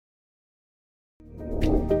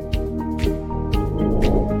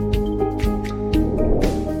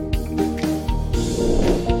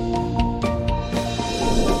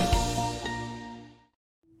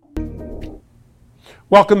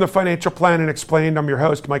Welcome to Financial Planning Explained. I'm your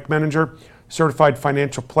host, Mike Menninger, certified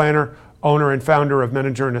financial planner, owner and founder of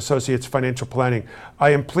Menninger and Associates Financial Planning. I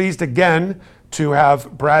am pleased again to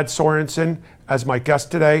have Brad Sorensen as my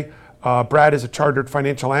guest today. Brad is a chartered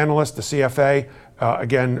financial analyst, the CFA.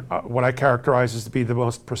 What I characterize as to be the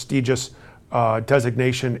most prestigious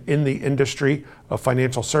designation in the industry of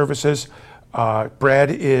financial services.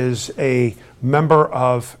 Brad is a member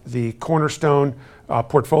of the Cornerstone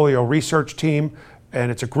Portfolio Research Team,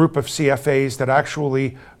 and it's a group of CFAs that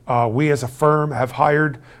actually we as a firm have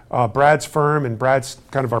hired Brad's firm, and Brad's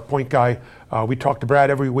kind of our point guy. We talk to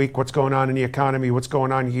Brad every week, what's going on in the economy, what's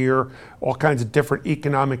going on here, all kinds of different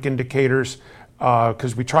economic indicators,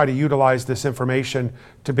 because we try to utilize this information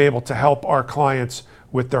to be able to help our clients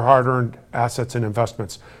with their hard-earned assets and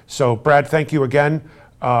investments. So Brad, thank you again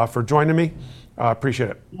for joining me. Appreciate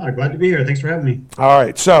it. Glad to be here. Thanks for having me. All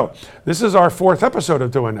right, so this is our fourth episode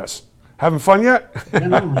of doing this. Having fun yet?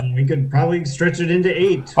 We could probably stretch it into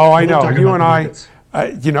 8. Oh, I know. You and I,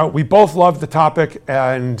 we both love the topic,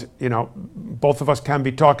 and, both of us can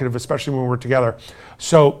be talkative, especially when we're together.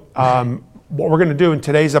 So what we're going to do in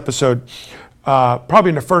today's episode, probably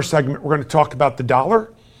in the first segment, we're going to talk about the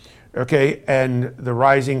dollar, okay, and the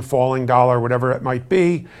rising, falling dollar, whatever it might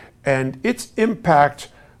be, and its impact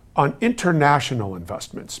on international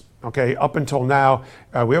investments. Okay, up until now,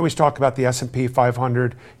 we always talk about the S&P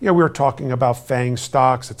 500. We were talking about FANG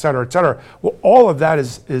stocks, et cetera, et cetera. Well, all of that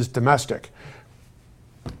is domestic.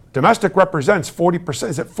 Domestic represents 40%.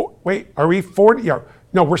 Is it? Are we 40? Yeah.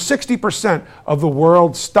 No, we're 60% of the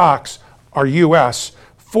world's stocks are U.S.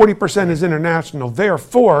 40% is international.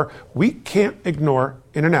 Therefore, we can't ignore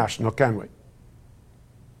international, can we?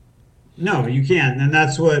 No, you can't. And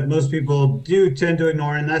that's what most people do tend to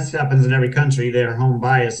ignore. And that happens in every country. Their home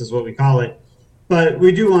bias is what we call it. But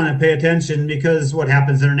we do want to pay attention, because what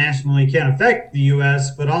happens internationally can affect the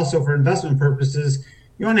U.S., but also for investment purposes,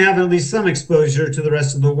 you want to have at least some exposure to the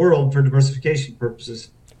rest of the world for diversification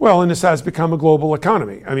purposes. Well, and this has become a global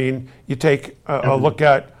economy. I mean, you take a look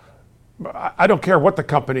at, I don't care what the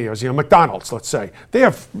company is, McDonald's, let's say. They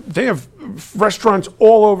have restaurants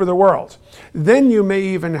all over the world. Then you may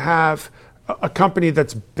even have a company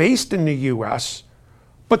that's based in the U.S.,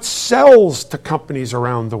 but sells to companies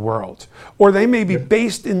around the world. Or they may be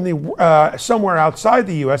based in the somewhere outside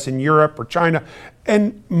the U.S., in Europe or China,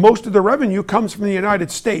 and most of the revenue comes from the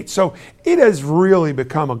United States. So it has really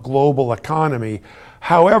become a global economy.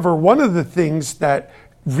 However, one of the things that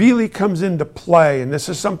really comes into play, and this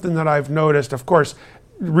is something that I've noticed, of course,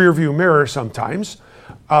 rear view mirror sometimes,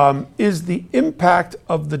 is the impact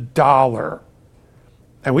of the dollar.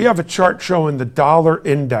 And we have a chart showing the dollar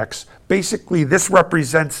index. Basically, this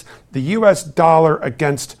represents the US dollar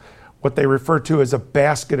against what they refer to as a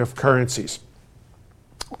basket of currencies.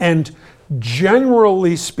 And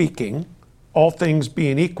generally speaking, all things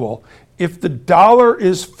being equal, if the dollar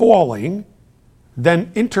is falling,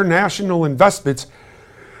 then international investments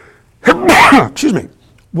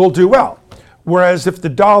will do well. Whereas if the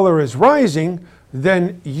dollar is rising,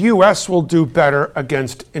 then US will do better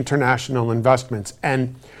against international investments.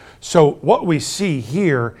 And so what we see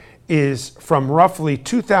here is from roughly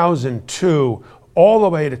 2002 all the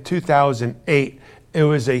way to 2008, it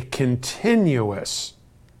was a continuous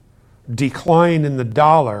decline in the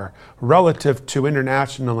dollar relative to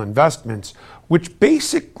international investments, which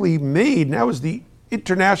basically made, that was the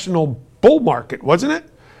international bull market, wasn't it?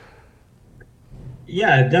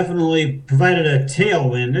 Yeah, it definitely provided a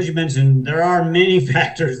tailwind. As you mentioned, there are many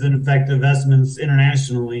factors that affect investments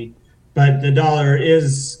internationally, but the dollar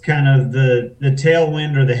is kind of the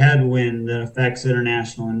tailwind or the headwind that affects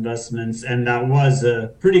international investments. And that was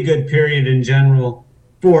a pretty good period in general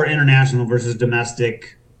for international versus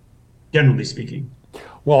domestic, generally speaking.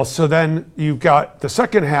 Well, so then you've got the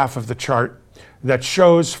second half of the chart that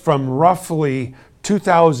shows from roughly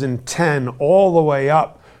 2010 all the way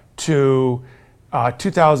up to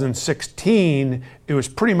 2016, it was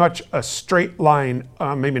pretty much a straight line,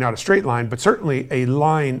 maybe not a straight line, but certainly a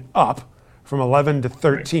line up from 11 to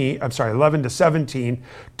 17,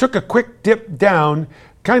 took a quick dip down,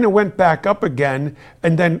 kind of went back up again,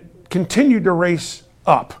 and then continued to race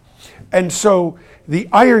up. And so the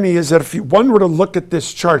irony is that if one were to look at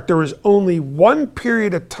this chart, there was only one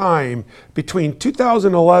period of time between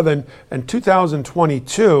 2011 and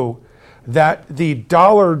 2022 that the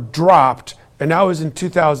dollar dropped, and that was in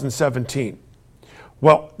 2017.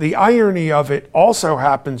 Well, the irony of it also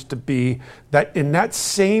happens to be that in that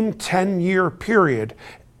same 10-year period,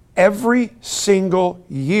 every single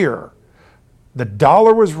year, the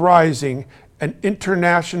dollar was rising and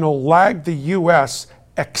international lagged the US,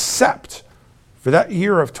 except for that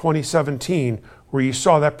year of 2017, where you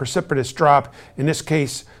saw that precipitous drop. In this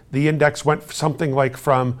case, the index went something like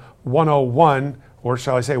from 101, or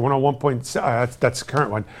shall I say 101. That's the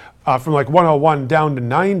current one, from like 101 down to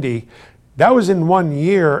 90. That was in 1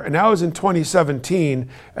 year, and that was in 2017,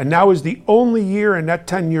 and that was the only year in that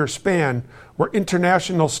 10-year span where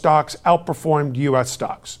international stocks outperformed US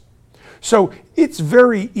stocks. So it's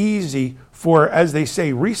very easy for, as they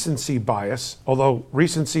say, recency bias, although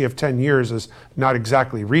recency of 10 years is not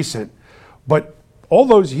exactly recent, but all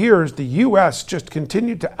those years, the US just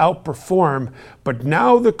continued to outperform. But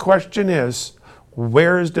now the question is,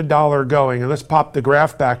 where is the dollar going? And let's pop the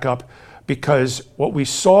graph back up, because what we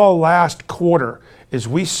saw last quarter is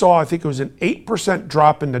we saw, I think it was an 8%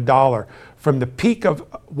 drop in the dollar from the peak of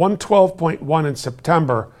 112.1 in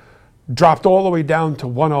September, dropped all the way down to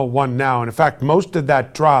 101 now. And in fact, most of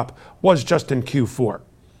that drop was just in Q4.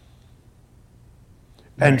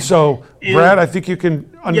 And so, Brad, I think you can...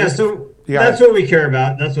 That's what we care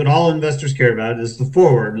about. That's what all investors care about, is the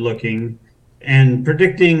forward looking. And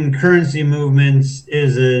predicting currency movements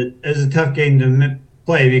is a tough game to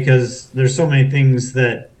play, because there's so many things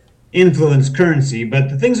that influence currency. But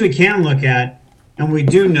the things we can look at, and we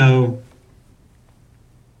do know,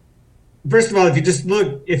 first of all,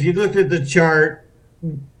 if you looked at the chart,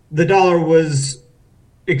 the dollar was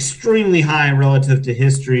extremely high relative to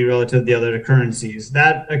history, relative to the other currencies.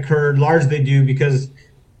 That occurred largely due because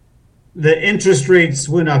the interest rates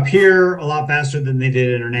went up here a lot faster than they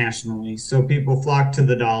did internationally. So people flocked to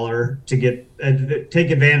the dollar to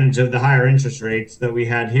take advantage of the higher interest rates that we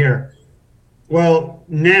had here. Well,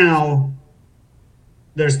 now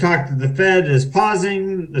there's talk that the Fed is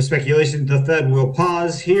pausing. The speculation that the Fed will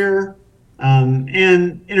pause here. And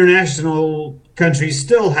international countries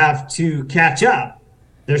still have to catch up.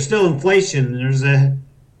 There's still inflation. There's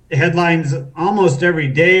headlines almost every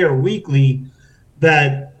day or weekly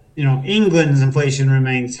that England's inflation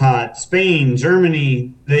remains hot. Spain,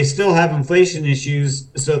 Germany, they still have inflation issues,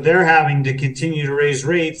 so they're having to continue to raise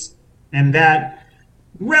rates. And that,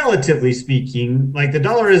 relatively speaking, like, the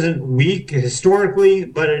dollar isn't weak historically,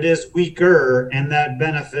 but it is weaker, and that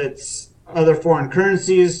benefits other foreign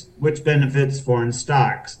currencies, which benefits foreign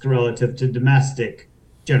stocks relative to domestic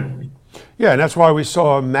generally. Yeah, and that's why we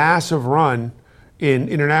saw a massive run in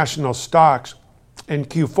international stocks in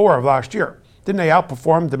Q4 of last year. Didn't they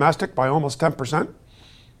outperform domestic by almost 10%?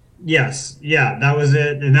 Yes. Yeah, that was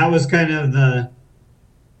it. And that was kind of the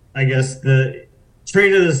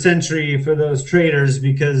trade of the century for those traders,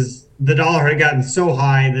 because the dollar had gotten so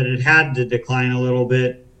high that it had to decline a little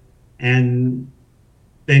bit. And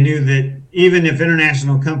they knew that even if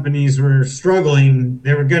international companies were struggling,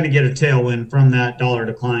 they were going to get a tailwind from that dollar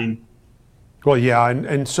decline. Well, yeah.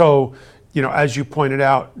 And so, as you pointed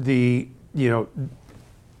out, the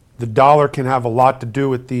dollar can have a lot to do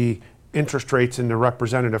with the interest rates in the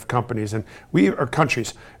representative companies and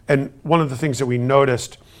countries. And one of the things that we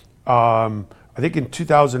noticed, I think in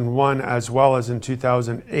 2001 as well as in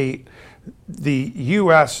 2008, the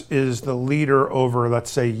U.S. is the leader over,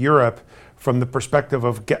 let's say, Europe from the perspective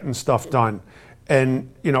of getting stuff done.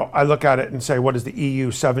 And, I look at it and say, what is the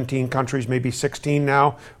EU, 17 countries, maybe 16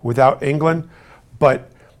 now without England?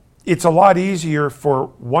 But it's a lot easier for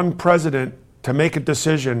one president to make a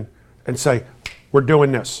decision and say, we're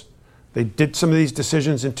doing this. They did some of these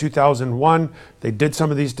decisions in 2001. They did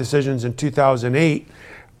some of these decisions in 2008.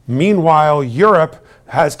 Meanwhile, Europe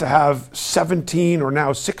has to have 17 or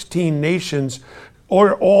now 16 nations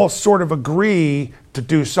or all sort of agree to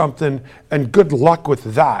do something, and good luck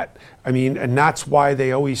with that. I mean, and that's why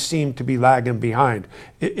they always seem to be lagging behind.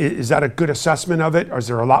 Is that a good assessment of it? Or is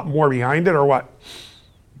there a lot more behind it, or what?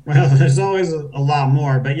 Well, there's always a lot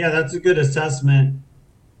more, but yeah, that's a good assessment.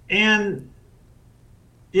 And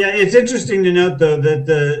yeah, it's interesting to note, though,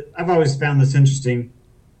 that I've always found this interesting,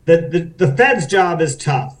 that the Fed's job is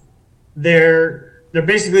tough. They're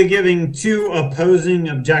basically giving two opposing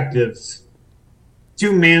objectives,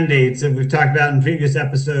 two mandates that we've talked about in previous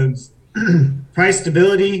episodes: price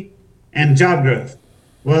stability and job growth.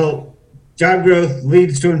 Well, job growth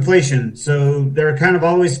leads to inflation, so they're kind of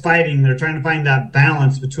always fighting. They're trying to find that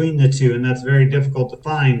balance between the two, and that's very difficult to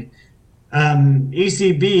find.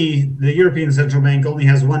 ECB, the European Central Bank, only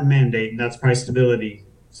has one mandate, and that's price stability.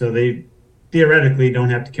 So they theoretically don't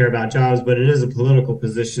have to care about jobs, but it is a political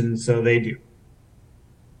position, so they do.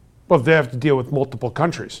 Well, they have to deal with multiple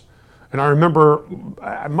countries. And I remember,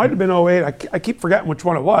 it might have been '08, I keep forgetting which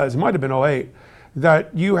one it was, it might have been '08,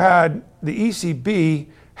 that you had the ECB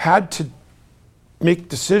had to make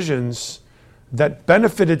decisions that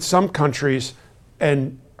benefited some countries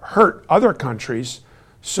and hurt other countries.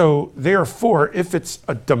 So therefore, if it's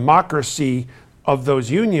a democracy of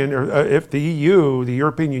those union, or if the EU, the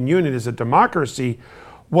European Union is a democracy,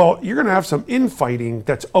 well, you're going to have some infighting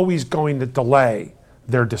that's always going to delay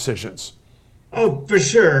their decisions. Oh, for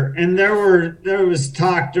sure. And there was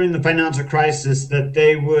talk during the financial crisis that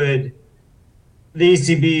the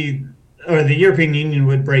ECB or the European Union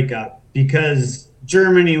would break up because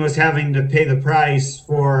Germany was having to pay the price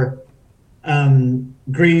for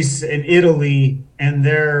Greece and Italy and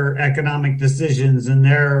their economic decisions and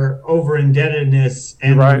their over indebtedness,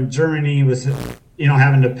 and Right. Germany was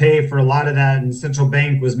having to pay for a lot of that, and the central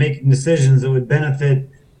bank was making decisions that would benefit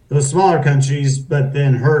those smaller countries but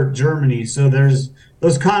then hurt Germany. So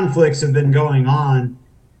those conflicts have been going on,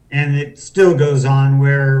 and it still goes on,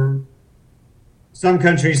 where some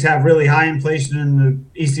countries have really high inflation and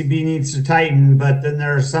the ECB needs to tighten, but then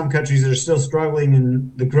there are some countries that are still struggling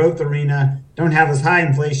in the growth arena, don't have as high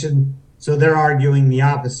inflation, so they're arguing the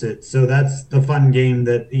opposite. So that's the fun game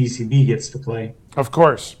that the ECB gets to play. Of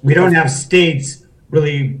course. We don't have states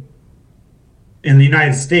really in the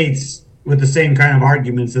United States with the same kind of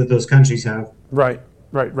arguments that those countries have. Right.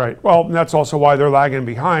 Well, that's also why they're lagging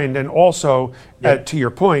behind. And also, to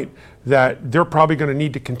your point, that they're probably going to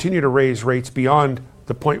need to continue to raise rates beyond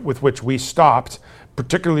the point with which we stopped,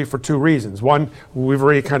 particularly for two reasons. One, we've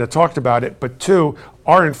already kind of talked about it, but two,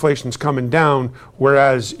 our inflation's coming down,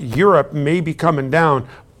 whereas Europe may be coming down,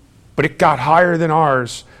 but it got higher than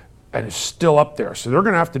ours and is still up there. So they're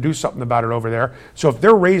going to have to do something about it over there. So if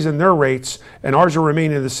they're raising their rates and ours are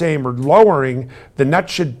remaining the same or lowering, then that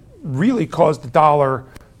should really cause the dollar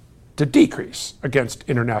to decrease against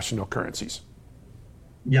international currencies.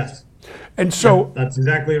 Yes. And so that's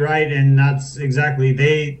exactly right. And that's exactly,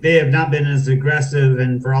 they have not been as aggressive,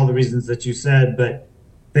 and for all the reasons that you said, but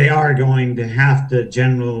they are going to have to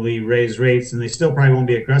generally raise rates, and they still probably won't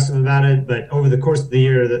be aggressive about it. But over the course of the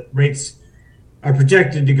year, the rates are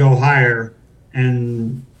projected to go higher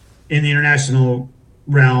and in the international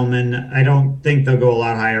realm, and I don't think they'll go a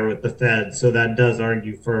lot higher with the Fed. So that does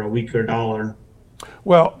argue for a weaker dollar.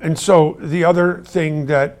 Well, and so the other thing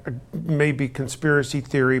that may be conspiracy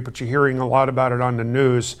theory, but you're hearing a lot about it on the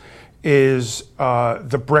news, is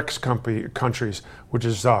the BRICS countries, which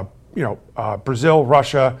is Brazil,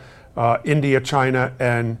 Russia, India, China,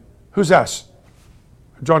 and who's S?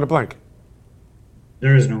 I'm drawing a blank.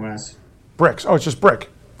 There is no S. BRICS. Oh, it's just BRIC.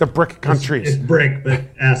 The BRIC countries. It's BRIC, but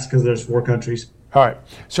S because there's 4 countries. All right.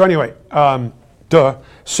 So anyway,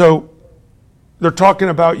 So they're talking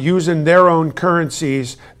about using their own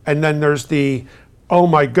currencies, and then there's oh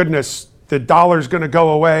my goodness, the dollar's going to go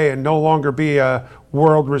away and no longer be a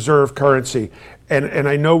world reserve currency. And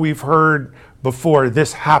I know we've heard before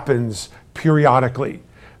this happens periodically,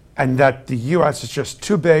 and that the U.S. is just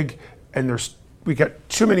too big, and we got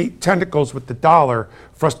too many tentacles with the dollar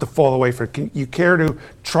for us to fall away from it. Can you care to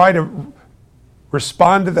try to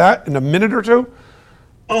respond to that in a minute or two?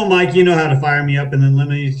 Oh, Mike, you know how to fire me up and then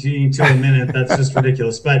limit you to a minute. That's just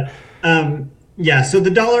ridiculous. But so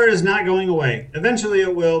the dollar is not going away. Eventually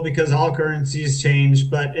it will, because all currencies change.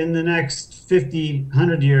 But in the next 50,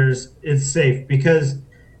 100 years, it's safe, because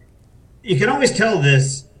you can always tell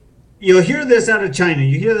this. You'll hear this out of China.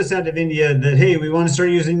 You hear this out of India that, hey, we want to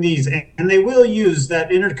start using these. And they will use that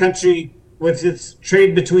intercountry with its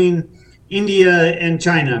trade between India and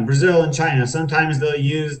China, Brazil and China. Sometimes they'll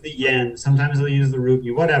use the yen, sometimes they'll use the rupee,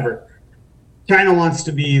 whatever. China wants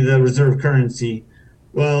to be the reserve currency.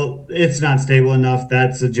 Well, it's not stable enough.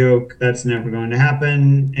 That's a joke. That's never going to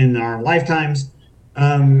happen in our lifetimes,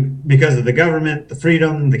 because of the government, the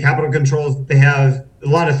freedom, the capital controls that they have, a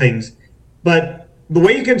lot of things. But the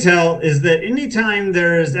way you can tell is that anytime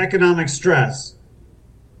there is economic stress,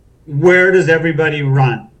 where does everybody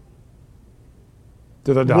run?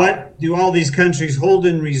 To the dollar. What do all these countries hold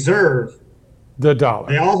in reserve? The dollar.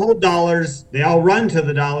 They all hold dollars. They all run to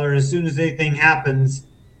the dollar as soon as anything happens,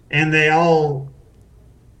 and they all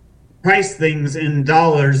price things in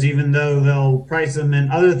dollars, even though they'll price them in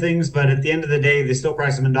other things. But at the end of the day, they still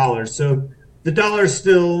price them in dollars. So the dollar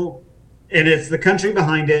still, and it's the country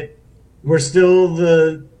behind it. We're still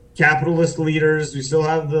the capitalist leaders. We still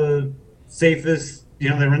have the safest, they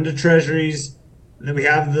run the treasuries. Then we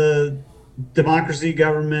have the democracy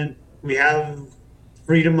government. We have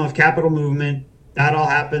freedom of capital movement. That all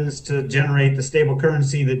happens to generate the stable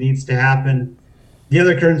currency that needs to happen. The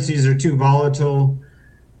other currencies are too volatile.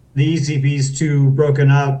 The ECB's too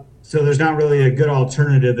broken up. So there's not really a good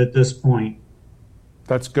alternative at this point.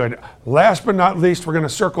 That's good. Last but not least, we're going to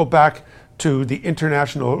circle back to the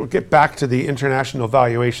international, get back to the international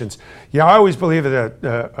valuations. Yeah, I always believe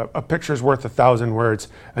that a picture's worth 1,000 words,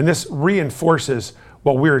 and this reinforces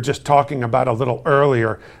what we were just talking about a little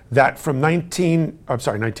earlier, that from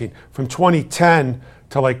 2010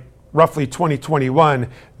 to like roughly 2021,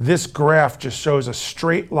 this graph just shows a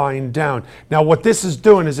straight line down. Now, what this is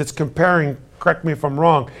doing is it's comparing, correct me if I'm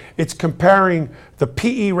wrong, it's comparing the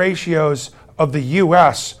PE ratios of the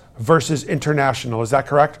US versus international. Is that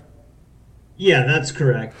correct? Yeah, that's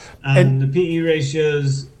correct. The PE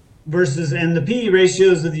ratios and the PE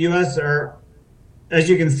ratios of the US are, as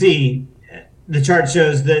you can see, the chart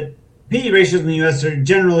shows that PE ratios in the US are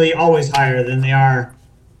generally always higher than they are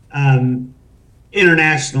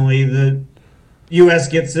internationally. The US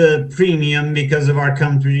gets a premium because of our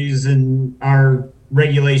countries and our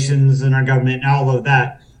regulations and our government and all of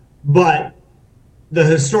that. But the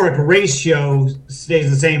historic ratio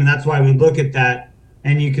stays the same, and that's why we look at that.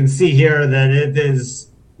 And you can see here that it is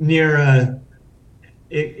near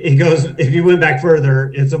it goes, if you went back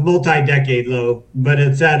further, it's a multi-decade low, but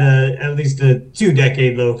it's at least a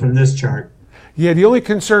 2-decade low from this chart. Yeah, the only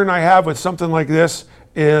concern I have with something like this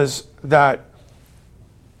is that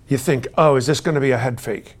you think, oh, is this going to be a head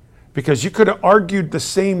fake? Because you could have argued the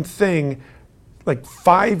same thing like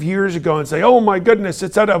 5 years ago and say, oh my goodness,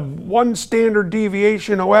 it's at a 1 standard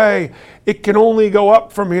deviation away. It can only go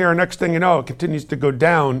up from here. Next thing you know, it continues to go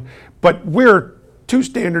down. But we're 2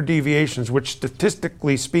 standard deviations, which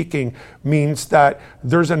statistically speaking means that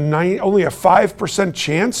there's only a 5%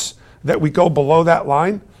 chance that we go below that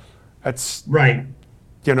line. That's right.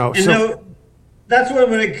 That's what,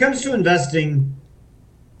 when it comes to investing,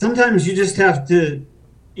 sometimes you just have to,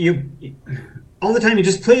 all the time you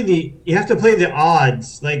have to play the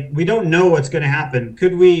odds. Like, we don't know what's going to happen.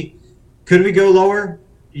 Could we go lower?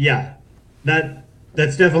 Yeah,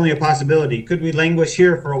 that's definitely a possibility. Could we languish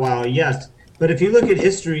here for a while? Yes. But if you look at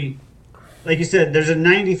history, like you said, there's a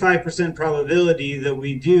 95% probability that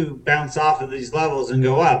we do bounce off of these levels and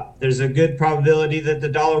go up. There's a good probability that the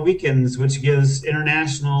dollar weakens, which gives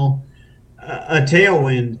international a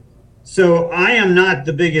tailwind. So I am not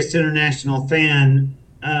the biggest international fan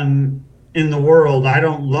in the world. I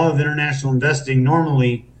don't love international investing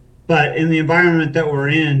normally, but in the environment that we're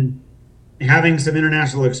in, having some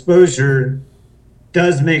international exposure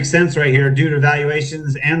does make sense right here due to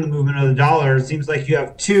valuations and the movement of the dollar. It seems like you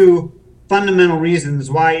have 2 fundamental reasons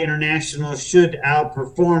why international should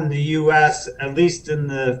outperform the U.S., at least in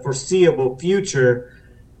the foreseeable future.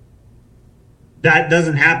 That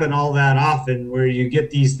doesn't happen all that often, where you get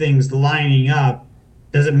these things lining up.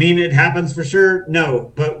 Does it mean it happens for sure?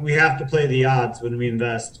 No, but we have to play the odds when we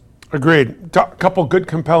invest. Agreed. A couple good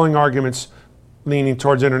compelling arguments leaning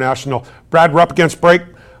towards international. Brad, we're up against break.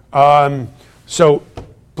 So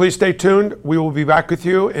please stay tuned. We will be back with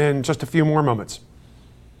you in just a few more moments.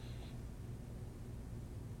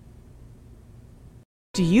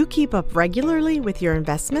 Do you keep up regularly with your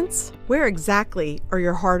investments? Where exactly are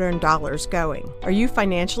your hard-earned dollars going? Are you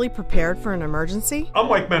financially prepared for an emergency? I'm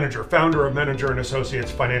Mike Meninger, founder of Meninger &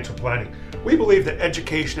 Associates Financial Planning. We believe that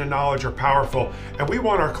education and knowledge are powerful, and we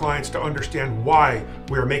want our clients to understand why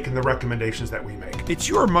we are making the recommendations that we make. It's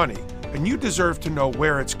your money, and you deserve to know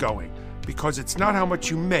where it's going, because it's not how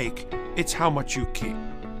much you make, it's how much you keep.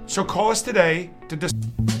 So call us today to discuss.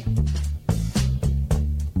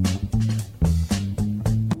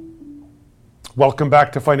 Welcome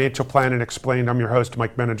back to Financial Planning Explained. I'm your host,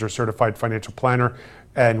 Mike Meninger, certified financial planner,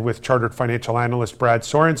 and with chartered financial analyst Brad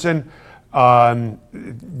Sorensen.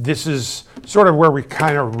 This is sort of where we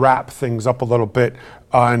kind of wrap things up a little bit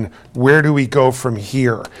on where do we go from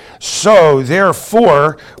here. So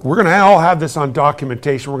therefore, we're going to all have this on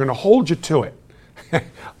documentation. We're going to hold you to it.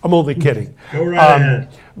 I'm only kidding. Go right ahead.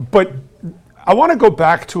 But I want to go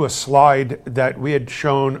back to a slide that we had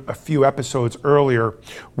shown a few episodes earlier,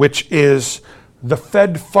 which is the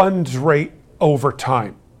Fed funds rate over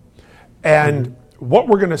time. And what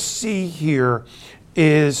we're going to see here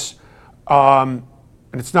is, and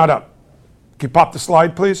it's not up. Can you pop the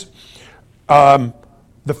slide, please?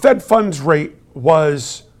 The Fed funds rate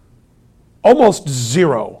was almost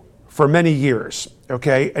zero for many years,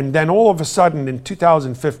 okay? And then all of a sudden in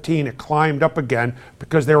 2015, it climbed up again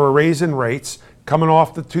because they were raising rates coming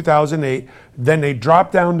off the 2008. Then they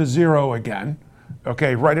dropped down to zero again,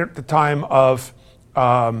 okay, right at the time of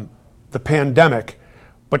the pandemic.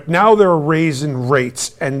 But now they're raising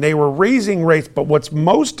rates, and they were raising rates. But what's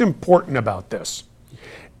most important about this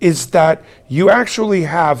is that you actually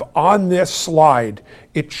have on this slide,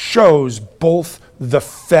 it shows both the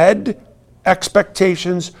Fed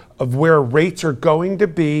expectations of where rates are going to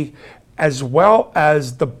be, as well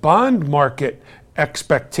as the bond market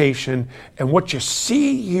expectation. And what you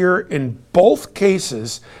see here in both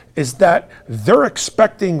cases is that they're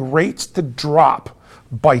expecting rates to drop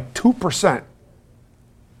by 2%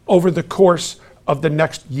 over the course of the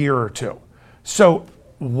next year or two. So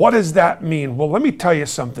what does that mean? Well, let me tell you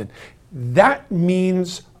something. That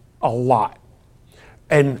means a lot.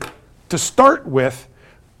 And to start with,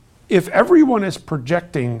 if everyone is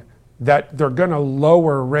projecting that they're going to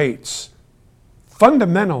lower rates,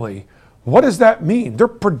 fundamentally, what does that mean? They're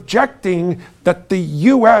projecting that the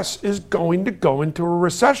U.S. is going to go into a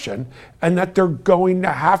recession and that they're going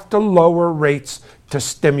to have to lower rates to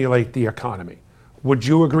stimulate the economy. Would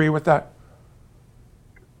you agree with that?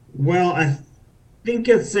 Well, I think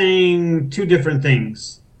it's saying two different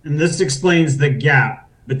things, and this explains the gap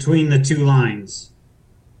between the two lines.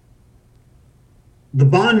 The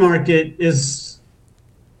bond market is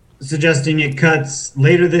suggesting it cuts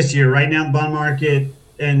later this year. Right now, the bond market,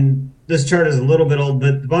 and this chart is a little bit old,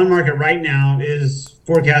 but the bond market right now is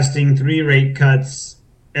forecasting 3 rate cuts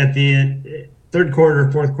at the third quarter,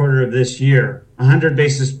 fourth quarter of this year, 100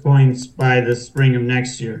 basis points by the spring of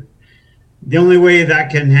next year. The only way that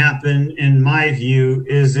can happen, in my view,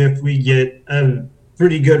 is if we get a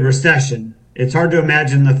pretty good recession. It's hard to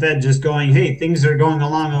imagine the Fed just going, hey, things are going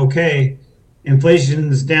along okay.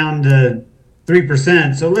 Inflation's down to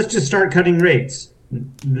 3%, so let's just start cutting rates.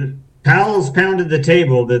 Powell's pounded the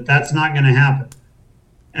table that that's not going to happen.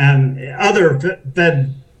 Other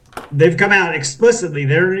Fed, they've come out explicitly.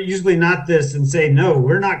 They're usually not this and say, no,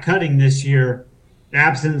 we're not cutting this year,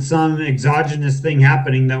 absent some exogenous thing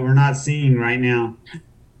happening that we're not seeing right now.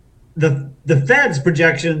 The Fed's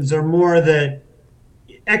projections are more that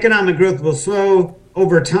economic growth will slow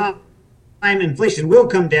over time. Inflation will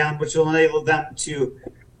come down, which will enable them to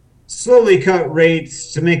slowly cut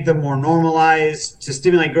rates to make them more normalized, to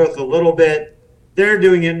stimulate growth a little bit. They're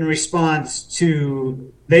doing it in response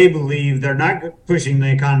to, they believe they're not pushing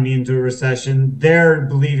the economy into a recession. They're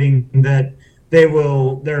believing that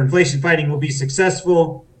their inflation fighting will be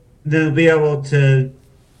successful. They'll be able to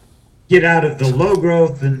get out of the low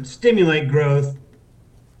growth and stimulate growth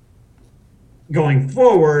going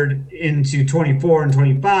forward into 24 and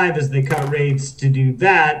 25 as they cut rates to do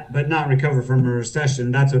that, but not recover from a recession.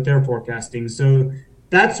 That's what they're forecasting. So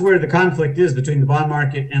that's where the conflict is between the bond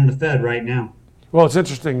market and the Fed right now. Well, it's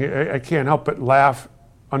interesting. I can't help but laugh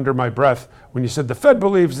under my breath when you said the Fed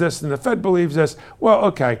believes this and the Fed believes this. Well,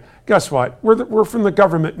 okay, guess what? We're from the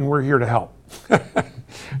government and we're here to help.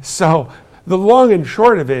 So the long and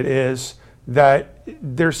short of it is that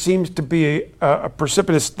there seems to be a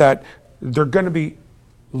precipitous that they're going to be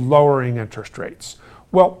lowering interest rates.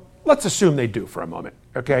 Well, let's assume they do for a moment,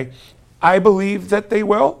 okay? I believe that they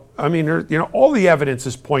will. I mean, all the evidence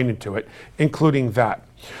is pointing to it, including that.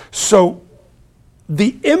 So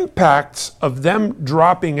the impacts of them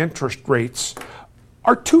dropping interest rates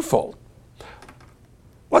are twofold.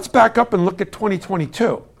 Let's back up and look at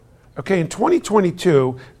 2022. Okay, in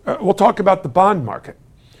 2022, we'll talk about the bond market.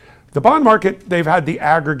 The bond market, they've had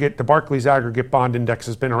the Barclays Aggregate Bond Index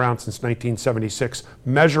has been around since 1976,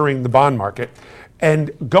 measuring the bond market.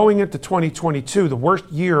 And going into 2022, the worst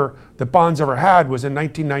year that bonds ever had was in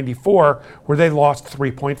 1994, where they lost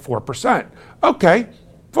 3.4%. Okay,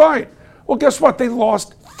 fine. Well, guess what? They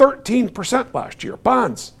lost 13% last year,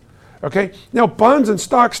 bonds. Okay, now bonds and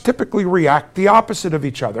stocks typically react the opposite of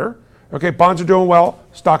each other. Okay, bonds are doing well,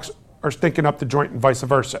 stocks are stinking up the joint and vice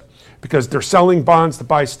versa, because they're selling bonds to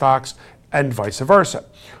buy stocks and vice versa.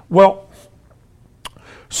 Well,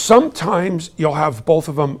 sometimes you'll have both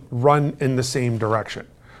of them run in the same direction.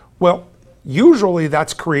 Well, usually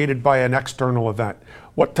that's created by an external event.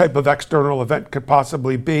 What type of external event could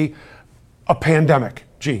possibly be? A pandemic.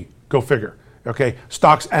 Gee, go figure. Okay,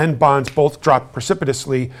 stocks and bonds both dropped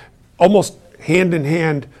precipitously, almost hand in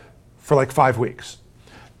hand for like 5 weeks.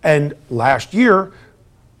 And last year,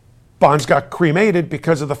 bonds got cremated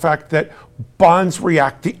because of the fact that bonds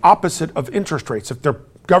react the opposite of interest rates. If the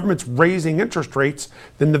government's raising interest rates,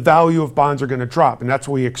 then the value of bonds are going to drop, and that's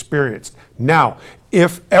what we experienced. Now,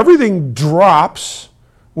 if everything drops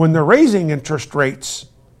when they're raising interest rates,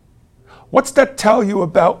 what's that tell you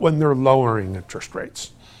about when they're lowering interest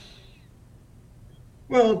rates?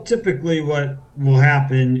 Well, typically what will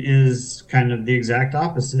happen is kind of the exact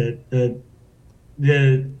opposite. There'll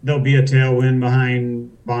be a tailwind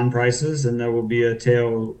behind bond prices, and there will be a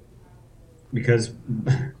tail because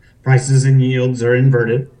prices and yields are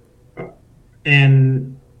inverted.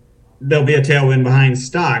 And there'll be a tailwind behind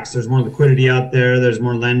stocks. There's more liquidity out there. There's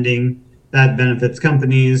more lending that benefits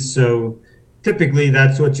companies. So typically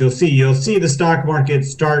that's what you'll see. You'll see the stock market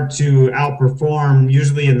start to outperform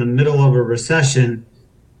usually in the middle of a recession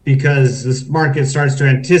because this market starts to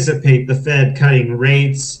anticipate the Fed cutting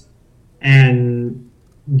rates and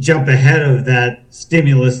jump ahead of that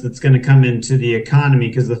stimulus that's going to come into the economy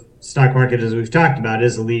because the stock market, as we've talked about,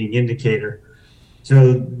 is a leading indicator.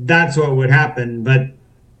 So that's what would happen. But,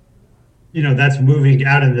 that's moving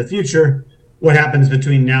out in the future. What happens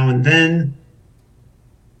between now and then?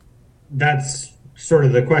 That's sort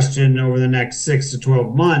of the question over the next 6 to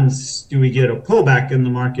 12 months. Do we get a pullback in the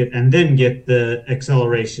market and then get the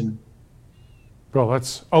acceleration? Well,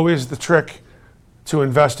 that's always the trick to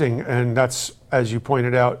investing. And that's, as you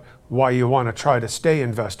pointed out, why you want to try to stay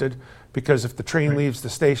invested. Because if the train leaves the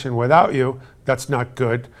station without you, that's not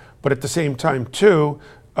good. But at the same time, too,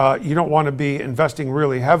 you don't want to be investing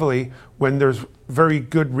really heavily when there's very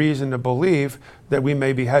good reason to believe that we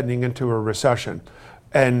may be heading into a recession.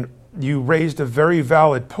 And you raised a very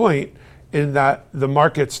valid point in that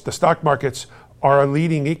the stock markets are a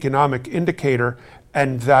leading economic indicator,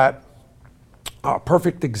 and that a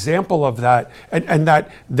perfect example of that, and that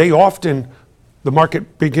the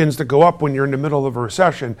market begins to go up when you're in the middle of a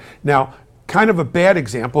recession. Now, kind of a bad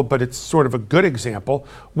example, but it's sort of a good example.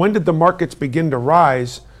 When did the markets begin to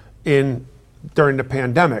rise during the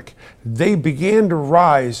pandemic? They began to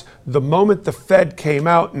rise the moment the Fed came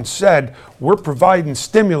out and said, we're providing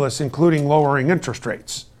stimulus, including lowering interest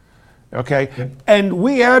rates. Okay? Yep. And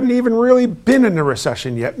we hadn't even really been in a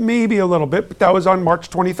recession yet, maybe a little bit, but that was on March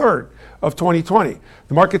 23rd of 2020.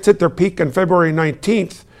 The markets hit their peak on February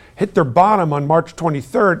 19th, hit their bottom on March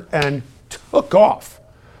 23rd, and took off.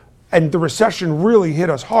 And the recession really hit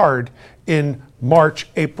us hard in March,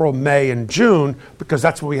 April, May, and June, because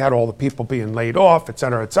that's when we had all the people being laid off, et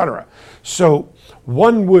cetera, et cetera. So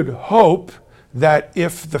one would hope that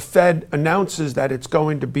if the Fed announces that it's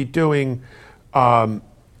going to be doing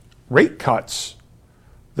rate cuts,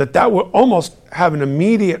 that will almost have an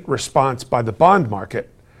immediate response by the bond market.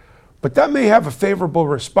 But that may have a favorable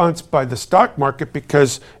response by the stock market,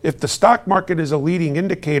 because if the stock market is a leading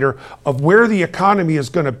indicator of where the economy is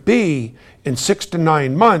going to be in 6 to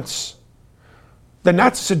 9 months, then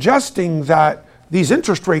that's suggesting that these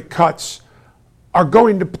interest rate cuts are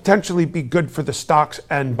going to potentially be good for the stocks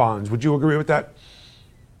and bonds. Would you agree with that?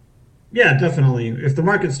 Yeah, definitely. If the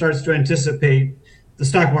market starts to anticipate, the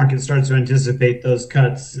stock market starts to anticipate those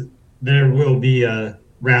cuts, there will be a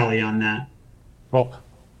rally on that. Well,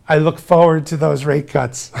 I look forward to those rate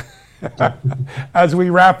cuts. As we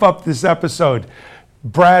wrap up this episode,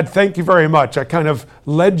 Brad, thank you very much. I kind of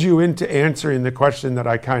led you into answering the question that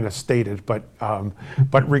I kind of stated, but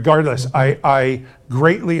regardless, I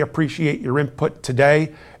greatly appreciate your input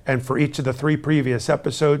today and for each of the 3 previous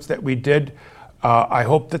episodes that we did. I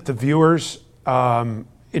hope that the viewers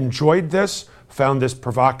enjoyed this, found this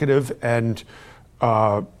provocative, and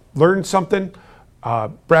learned something.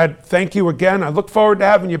 Brad, thank you again. I look forward to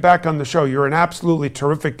having you back on the show. You're an absolutely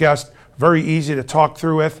terrific guest, very easy to talk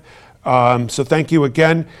through with. So thank you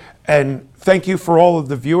again. And thank you for all of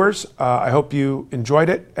the viewers. I hope you enjoyed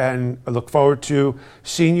it, and I look forward to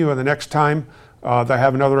seeing you the next time that I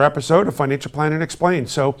have another episode of Financial Planning Explained.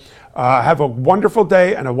 So have a wonderful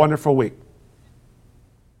day and a wonderful week.